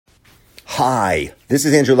Hi, this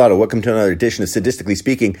is Andrew Lotto. Welcome to another edition of Sadistically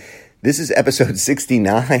Speaking. This is episode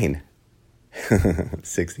 69.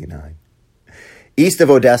 69. East of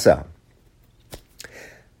Odessa.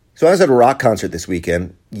 So I was at a rock concert this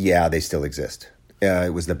weekend. Yeah, they still exist.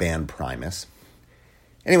 It was the band Primus.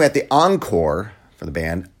 Anyway, at the encore for the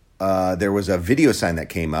band, there was a video sign that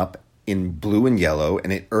came up in blue and yellow,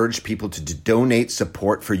 and it urged people to donate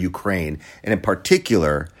support for Ukraine, and in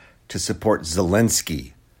particular, to support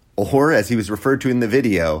Zelensky, or as he was referred to in the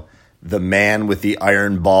video, the man with the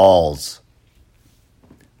iron balls.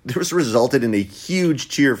 This resulted in a huge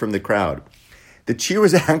cheer from the crowd. The cheer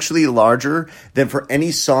was actually larger than for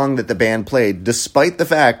any song that the band played, despite the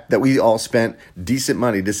fact that we all spent decent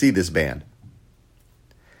money to see this band.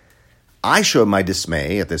 I showed my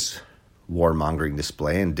dismay at this warmongering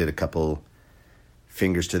display and did a couple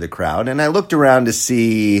fingers to the crowd, and I looked around to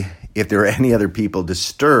see if there were any other people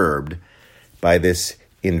disturbed by this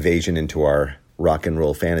invasion into our rock and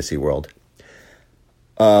roll fantasy world.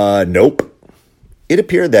 Nope. It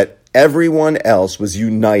appeared that everyone else was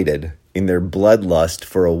united in their bloodlust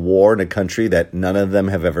for a war in a country that none of them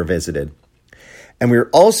have ever visited. And we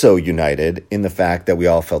were also united in the fact that we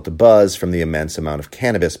all felt a buzz from the immense amount of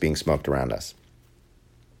cannabis being smoked around us.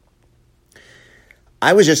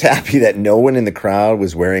 I was just happy that no one in the crowd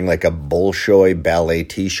was wearing like a Bolshoi ballet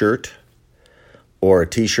t-shirt or a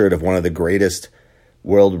t-shirt of one of the greatest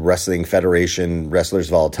World Wrestling Federation wrestlers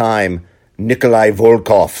of all time, Nikolai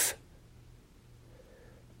Volkov.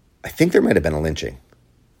 I think there might have been a lynching.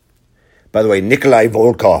 By the way, Nikolai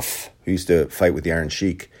Volkov, who used to fight with the Iron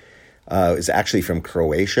Sheik, is actually from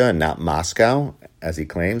Croatia and not Moscow, as he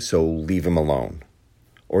claims, so leave him alone.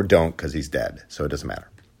 Or don't, because he's dead, so it doesn't matter.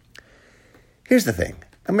 Here's the thing.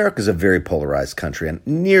 America's a very polarized country on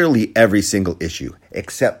nearly every single issue,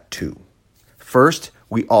 except two. First,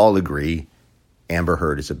 we all agree Amber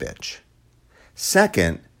Heard is a bitch.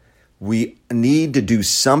 Second, we need to do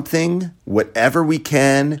something, whatever we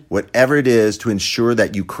can, whatever it is, to ensure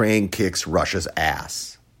that Ukraine kicks Russia's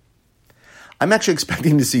ass. I'm actually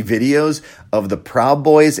expecting to see videos of the Proud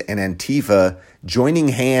Boys and Antifa joining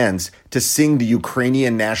hands to sing the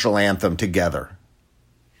Ukrainian national anthem together.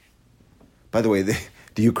 By the way, the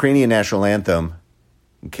Ukrainian national anthem,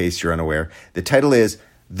 in case you're unaware, the title is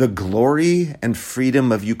 "The Glory and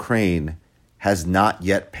Freedom of Ukraine Has Not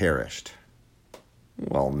Yet Perished."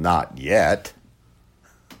 Well, not yet.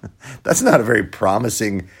 That's not a very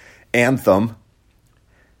promising anthem.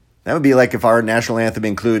 That would be like if our national anthem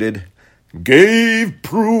included, "Gave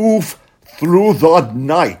proof through the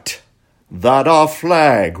night that our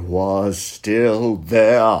flag was still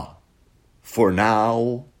there for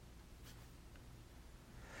now."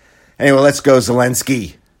 Anyway, let's go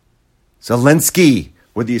Zelensky. Zelensky.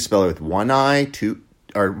 What do you spell it with? One I, two,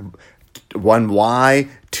 or one Y,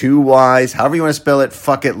 two Ys, however you want to spell it,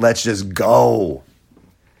 fuck it, let's just go.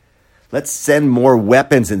 Let's send more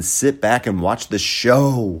weapons and sit back and watch the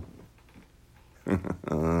show.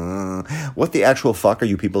 What the actual fuck are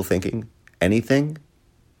you people thinking? Anything?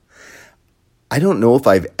 I don't know if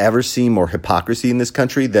I've ever seen more hypocrisy in this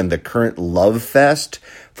country than the current love fest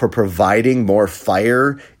for providing more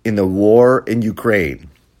fire in the war in Ukraine.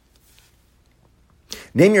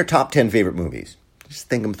 Name your top 10 favorite movies. Just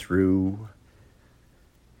think them through.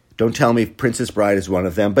 Don't tell me Princess Bride is one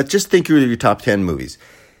of them, but just think through your top 10 movies.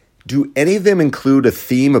 Do any of them include a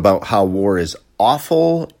theme about how war is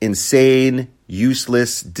awful, insane,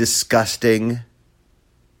 useless, disgusting?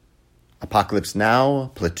 Apocalypse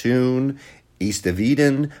Now, Platoon, East of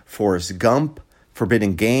Eden, Forrest Gump,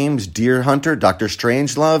 Forbidden Games, Deer Hunter, Dr.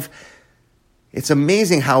 Strangelove. It's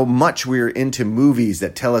amazing how much we're into movies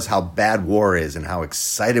that tell us how bad war is and how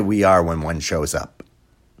excited we are when one shows up.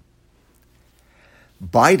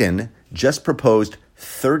 Biden just proposed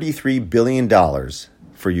 $33 billion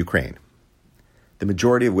for Ukraine, the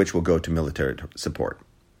majority of which will go to military support.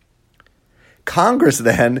 Congress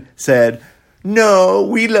then said, "No,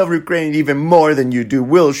 we love Ukraine even more than you do.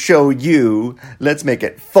 We'll show you. Let's make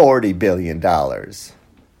it $40 billion. $40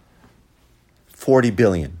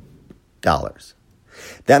 billion.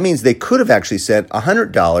 That means they could have actually sent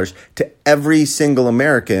 $100 to every single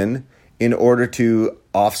American in order to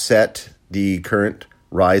offset the current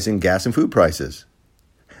rise in gas and food prices.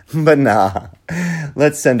 But nah,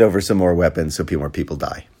 let's send over some more weapons so more people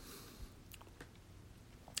die.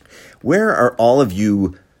 Where are all of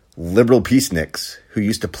you liberal peaceniks who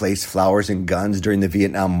used to place flowers and guns during the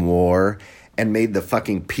Vietnam War and made the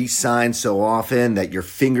fucking peace sign so often that your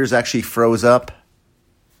fingers actually froze up?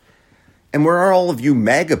 And where are all of you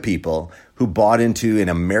MAGA people who bought into an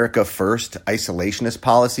America First isolationist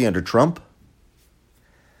policy under Trump?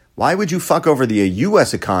 Why would you fuck over the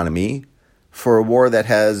U.S. economy for a war that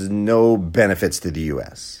has no benefits to the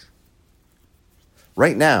U.S.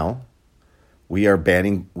 Right now, we are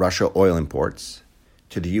banning Russia oil imports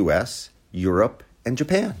to the U.S., Europe, and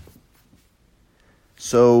Japan.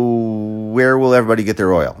 So where will everybody get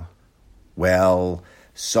their oil? Well,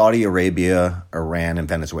 Saudi Arabia, Iran, and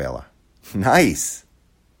Venezuela. Nice.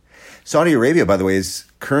 Saudi Arabia, by the way, is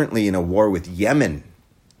currently in a war with Yemen.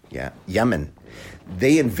 Yeah, Yemen.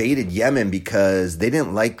 They invaded Yemen because they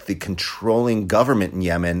didn't like the controlling government in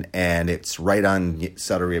Yemen, and it's right on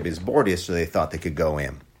Saudi Arabia's border, so they thought they could go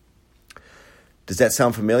in. Does that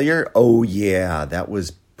sound familiar? Oh, yeah, that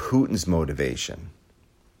was Putin's motivation.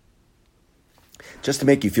 Just to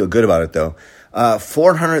make you feel good about it, though,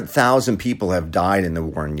 400,000 people have died in the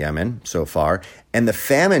war in Yemen so far, and the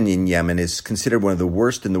famine in Yemen is considered one of the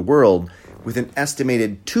worst in the world, with an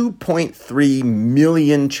estimated 2.3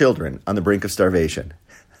 million children on the brink of starvation.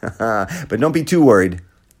 But don't be too worried.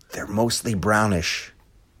 They're mostly brownish.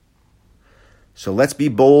 So let's be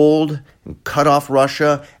bold and cut off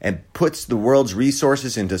Russia and puts the world's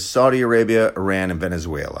resources into Saudi Arabia, Iran, and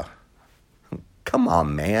Venezuela. Come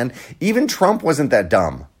on, man. Even Trump wasn't that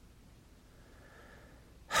dumb.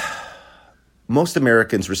 Most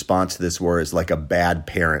Americans' response to this war is like a bad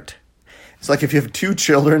parent. It's like if you have two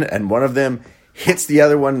children and one of them hits the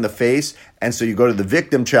other one in the face, and so you go to the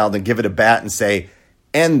victim child and give it a bat and say,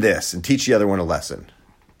 end this, and teach the other one a lesson.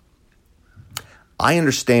 I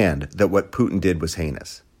understand that what Putin did was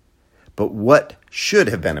heinous. But what should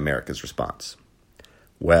have been America's response?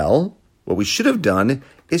 Well, what we should have done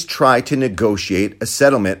is try to negotiate a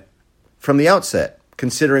settlement from the outset,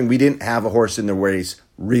 considering we didn't have a horse in the race,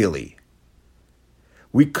 really.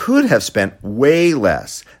 We could have spent way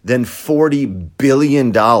less than $40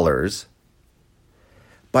 billion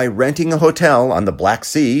by renting a hotel on the Black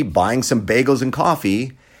Sea, buying some bagels and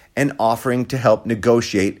coffee, and offering to help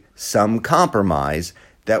negotiate some compromise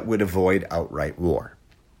that would avoid outright war.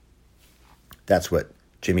 That's what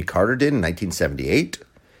Jimmy Carter did in 1978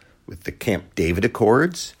 with the Camp David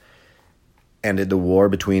Accords, ended the war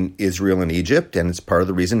between Israel and Egypt, and it's part of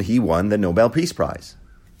the reason he won the Nobel Peace Prize.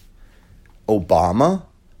 Obama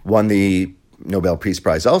won the Nobel Peace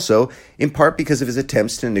Prize also, in part because of his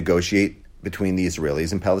attempts to negotiate between the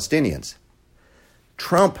Israelis and Palestinians.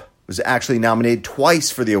 Trump was actually nominated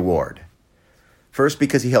twice for the award. First,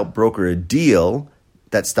 because he helped broker a deal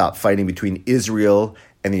that stopped fighting between Israel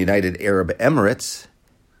and the United Arab Emirates,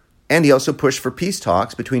 and he also pushed for peace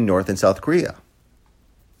talks between North and South Korea.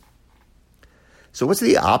 So what's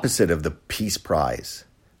the opposite of the Peace Prize?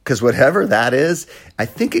 Because whatever that is, I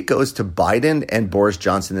think it goes to Biden and Boris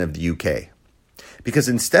Johnson of the UK. Because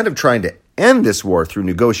instead of trying to end this war through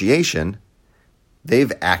negotiation,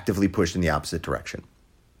 they've actively pushed in the opposite direction.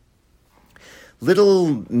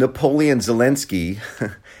 Little Napoleon Zelensky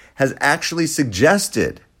has actually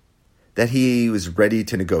suggested that he was ready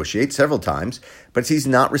to negotiate several times, but he's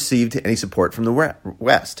not received any support from the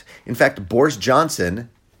West. In fact, Boris Johnson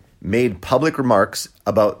made public remarks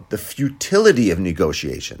about the futility of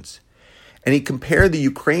negotiations, and he compared the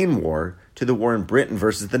Ukraine war to the war in Britain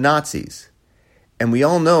versus the Nazis. And we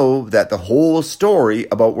all know that the whole story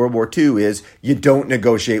about World War II is you don't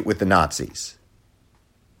negotiate with the Nazis.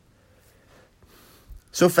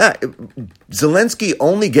 So Zelensky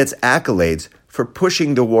only gets accolades for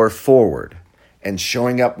pushing the war forward and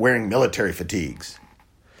showing up wearing military fatigues.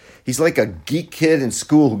 He's like a geek kid in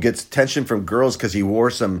school who gets attention from girls because he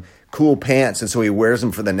wore some cool pants, and so he wears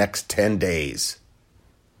them for the next 10 days.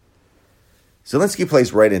 Zelensky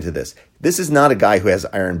plays right into this. This is not a guy who has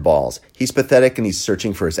iron balls. He's pathetic and he's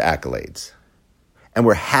searching for his accolades. And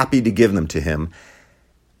we're happy to give them to him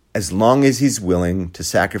as long as he's willing to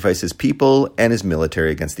sacrifice his people and his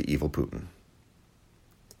military against the evil Putin.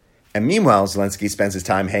 And meanwhile, Zelensky spends his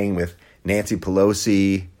time hanging with Nancy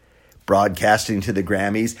Pelosi, broadcasting to the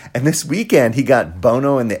Grammys. And this weekend, he got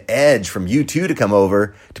Bono and The Edge from U2 to come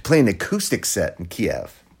over to play an acoustic set in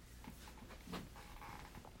Kiev.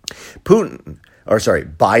 Biden.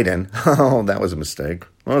 Oh, that was a mistake.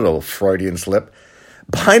 What a little Freudian slip.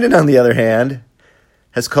 Biden, on the other hand,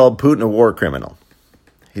 has called Putin a war criminal.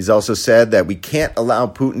 He's also said that we can't allow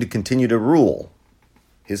Putin to continue to rule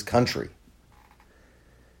his country.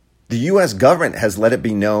 The U.S. government has let it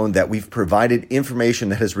be known that we've provided information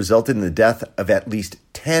that has resulted in the death of at least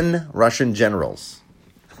 10 Russian generals.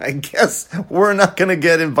 I guess we're not going to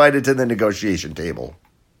get invited to the negotiation table.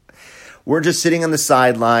 We're just sitting on the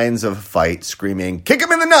sidelines of a fight screaming, "Kick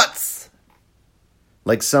him in the nuts!"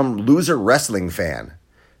 Like some loser wrestling fan.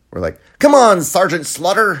 We're like, "Come on, Sergeant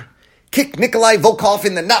Slaughter! Kick Nikolai Volkov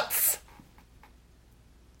in the nuts!"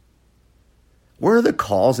 Where are the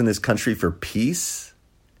calls in this country for peace?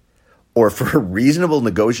 or for reasonable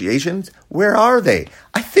negotiations? Where are they?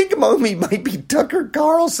 I think among me might be Tucker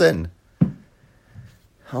Carlson.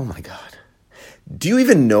 Oh my God. Do you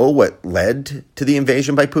even know what led to the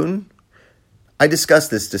invasion by Putin? I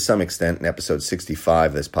discussed this to some extent in episode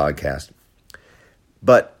 65 of this podcast.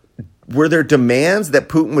 But were there demands that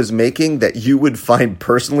Putin was making that you would find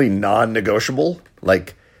personally non-negotiable?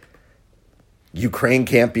 Like Ukraine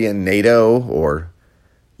can't be in NATO, or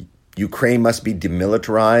Ukraine must be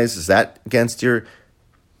demilitarized. Is that against your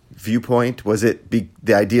viewpoint? Was it the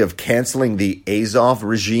idea of canceling the Azov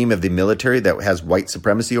regime of the military that has white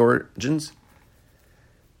supremacy origins?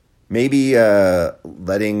 Maybe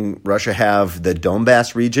letting Russia have the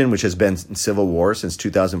Donbass region, which has been in civil war since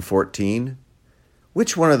 2014?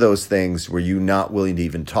 Which one of those things were you not willing to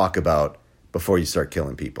even talk about before you start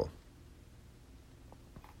killing people?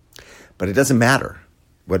 But it doesn't matter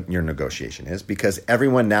what your negotiation is, because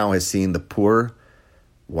everyone now has seen the poor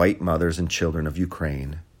white mothers and children of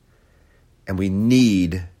Ukraine, and we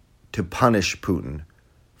need to punish Putin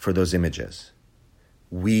for those images.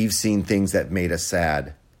 We've seen things that made us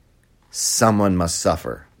sad. Someone must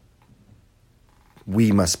suffer.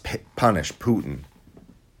 We must punish Putin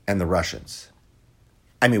and the Russians.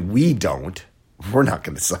 I mean, we don't. We're not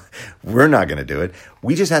going to do it.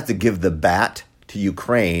 We just have to give the bat to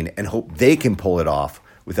Ukraine and hope they can pull it off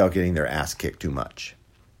without getting their ass kicked too much.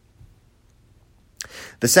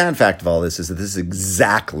 The sad fact of all this is that this is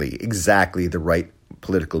exactly the right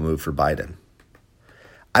political move for Biden.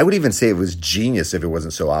 I would even say it was genius if it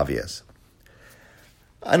wasn't so obvious.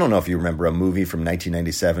 I don't know if you remember a movie from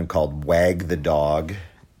 1997 called Wag the Dog.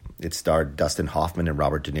 It starred Dustin Hoffman and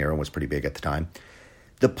Robert De Niro and was pretty big at the time.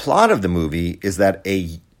 The plot of the movie is that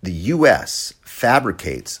the U.S.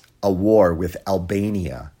 fabricates a war with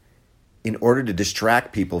Albania in order to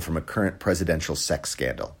distract people from a current presidential sex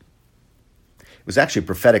scandal. It was actually a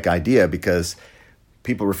prophetic idea because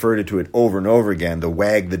people referred to it over and over again, the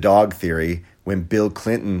wag the dog theory, when Bill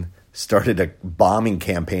Clinton started a bombing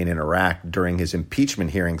campaign in Iraq during his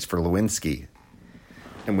impeachment hearings for Lewinsky,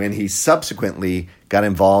 and when he subsequently got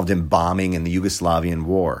involved in bombing in the Yugoslavian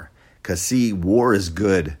war. Because, see, war is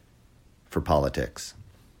good for politics.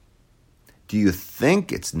 Do you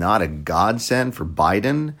think it's not a godsend for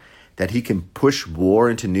Biden that he can push war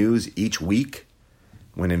into news each week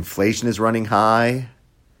when inflation is running high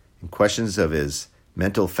and questions of his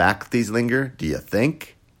mental faculties linger? Do you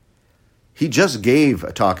think? He just gave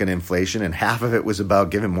a talk on inflation, and half of it was about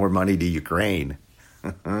giving more money to Ukraine.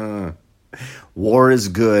 War is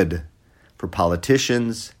good for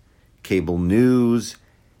politicians, cable news,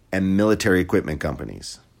 and military equipment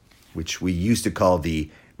companies, which we used to call the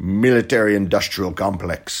military-industrial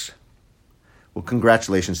complex. Well,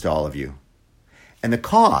 congratulations to all of you. And the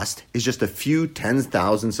cost is just a few tens of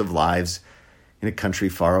thousands of lives in a country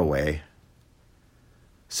far away.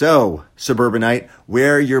 So, suburbanite,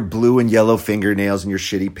 wear your blue and yellow fingernails and your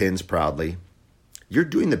shitty pins proudly. You're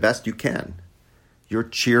doing the best you can. You're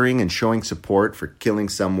cheering and showing support for killing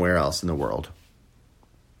somewhere else in the world.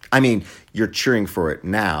 I mean, you're cheering for it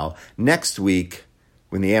now. Next week,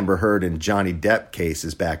 when the Amber Heard and Johnny Depp case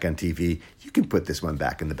is back on TV, you can put this one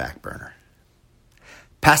back in the back burner.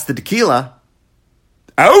 Pass the tequila.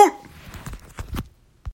 Out!